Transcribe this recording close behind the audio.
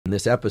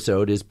This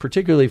episode is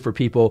particularly for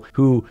people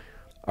who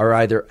are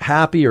either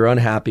happy or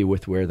unhappy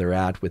with where they're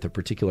at with a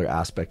particular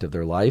aspect of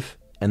their life,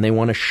 and they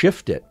want to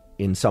shift it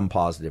in some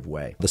positive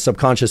way. The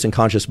subconscious and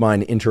conscious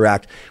mind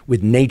interact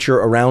with nature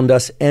around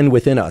us and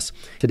within us.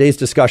 Today's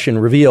discussion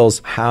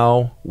reveals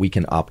how we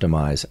can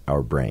optimize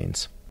our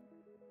brains.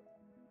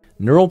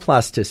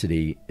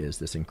 Neuroplasticity is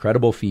this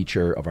incredible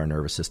feature of our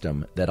nervous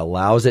system that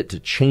allows it to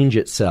change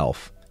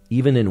itself,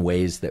 even in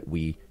ways that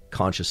we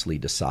consciously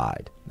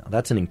decide. Now,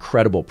 that's an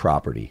incredible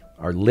property.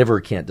 Our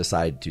liver can't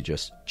decide to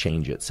just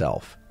change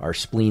itself. Our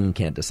spleen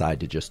can't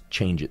decide to just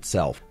change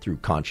itself through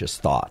conscious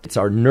thought. It's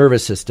our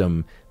nervous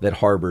system that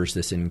harbors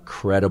this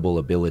incredible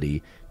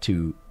ability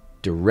to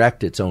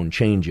direct its own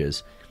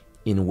changes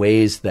in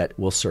ways that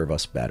will serve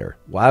us better.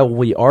 While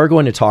we are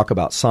going to talk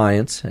about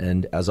science,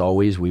 and as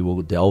always, we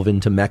will delve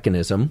into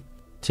mechanism,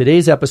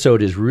 today's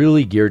episode is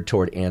really geared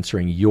toward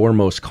answering your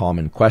most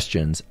common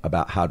questions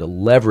about how to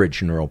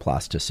leverage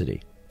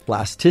neuroplasticity.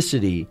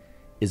 Plasticity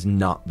is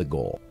not the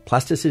goal.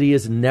 Plasticity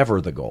is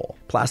never the goal.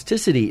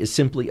 Plasticity is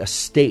simply a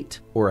state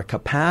or a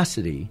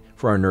capacity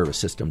for our nervous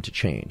system to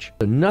change.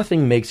 So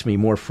nothing makes me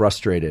more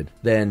frustrated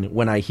than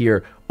when I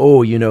hear,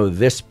 oh,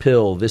 this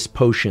pill, this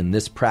potion,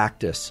 this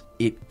practice,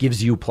 it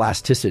gives you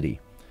plasticity.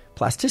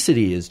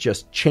 Plasticity is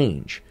just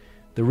change.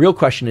 The real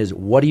question is,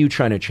 what are you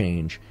trying to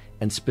change?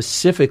 And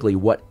specifically,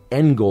 what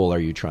end goal are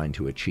you trying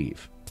to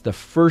achieve? The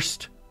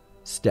first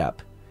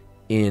step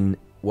in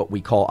what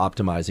we call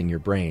optimizing your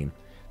brain.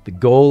 The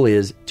goal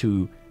is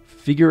to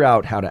figure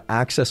out how to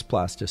access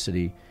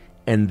plasticity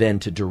and then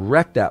to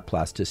direct that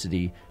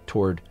plasticity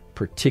toward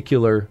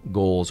particular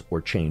goals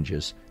or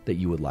changes that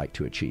you would like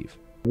to achieve.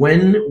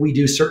 When we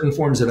do certain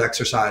forms of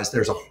exercise,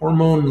 there's a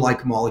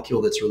hormone-like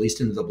molecule that's released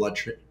into the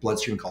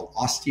bloodstream called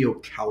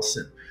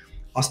osteocalcin.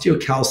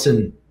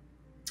 Osteocalcin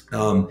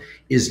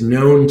is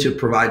known to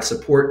provide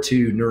support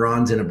to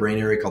neurons in a brain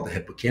area called the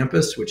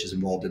hippocampus, which is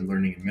involved in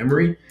learning and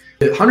memory.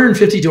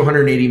 150 to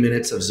 180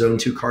 minutes of zone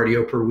 2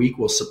 cardio per week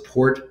will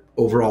support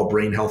overall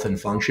brain health and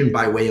function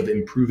by way of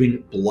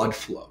improving blood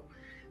flow.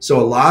 So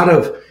a lot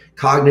of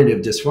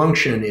cognitive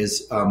dysfunction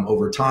is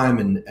over time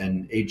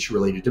and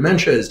age-related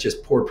dementia is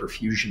just poor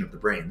perfusion of the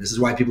brain. This is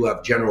why people who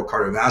have general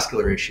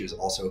cardiovascular issues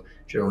also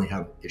generally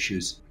have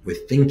issues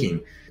with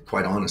thinking.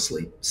 Quite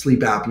honestly,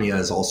 sleep apnea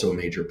is also a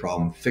major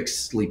problem. Fix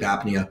sleep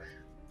apnea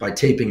by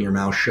taping your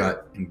mouth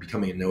shut and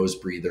becoming a nose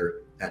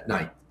breather at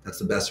night. That's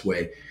the best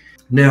way.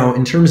 Now,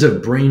 in terms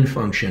of brain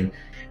function,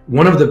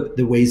 one of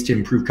the ways to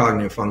improve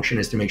cognitive function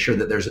is to make sure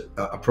that there's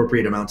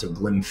appropriate amounts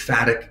of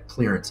lymphatic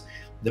clearance.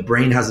 The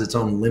brain has its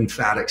own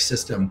lymphatic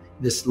system.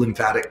 This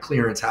lymphatic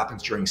clearance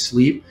happens during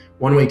sleep.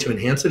 One way to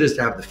enhance it is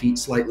to have the feet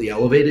slightly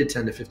elevated,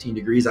 10 to 15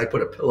 degrees. I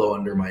put a pillow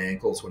under my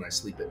ankles when I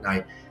sleep at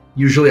night.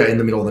 Usually in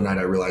the middle of the night,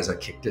 I realize I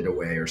kicked it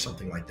away or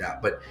something like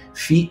that. But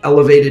feet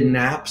elevated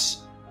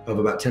naps of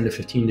about 10 to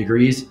 15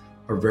 degrees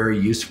are very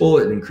useful.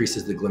 It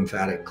increases the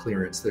lymphatic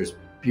clearance. There's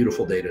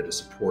beautiful data to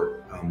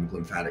support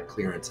lymphatic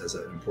clearance as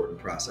an important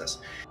process.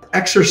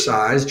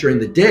 Exercise during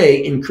the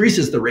day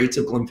increases the rates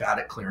of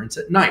lymphatic clearance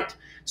at night.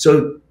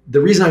 So the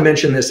reason I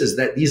mention this is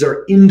that these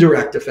are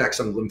indirect effects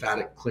on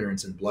lymphatic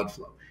clearance and blood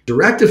flow.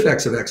 Direct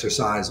effects of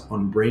exercise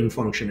on brain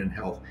function and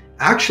health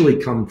actually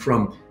come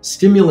from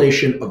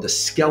stimulation of the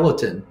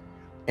skeleton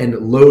and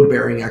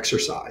load-bearing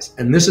exercise.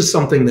 And this is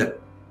something that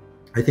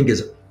I think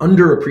is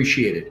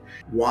underappreciated.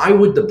 Why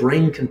would the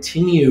brain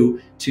continue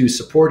to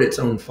support its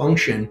own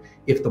function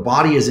if the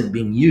body isn't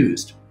being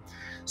used?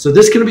 So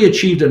this can be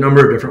achieved a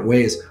number of different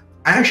ways.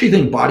 I actually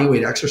think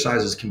bodyweight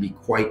exercises can be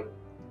quite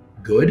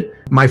good.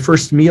 My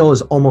first meal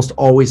is almost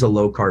always a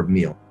low-carb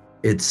meal.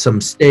 It's some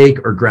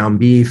steak or ground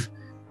beef,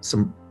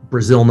 some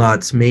Brazil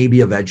nuts,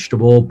 maybe a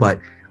vegetable, but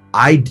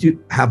I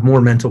do have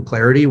more mental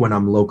clarity when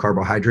I'm low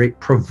carbohydrate,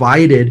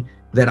 provided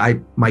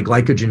that my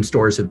glycogen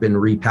stores have been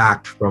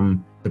repacked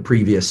from the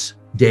previous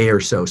day or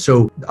so.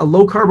 So a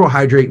low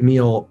carbohydrate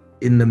meal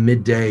in the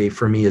midday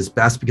for me is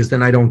best because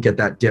then I don't get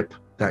that dip,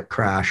 that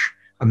crash.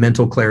 A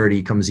mental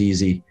clarity comes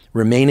easy.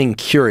 Remaining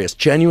curious,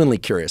 genuinely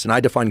curious. And I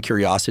define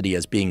curiosity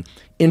as being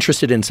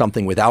interested in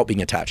something without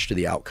being attached to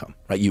the outcome,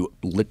 right? You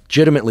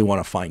legitimately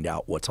want to find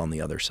out what's on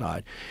the other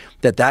side.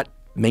 That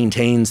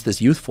maintains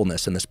this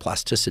youthfulness and this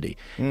plasticity.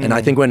 And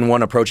I think when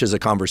one approaches a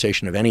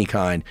conversation of any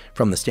kind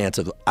from the stance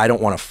of, I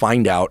don't want to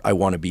find out, I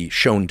want to be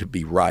shown to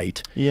be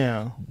right.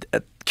 Yeah.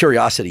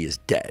 Curiosity is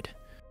dead.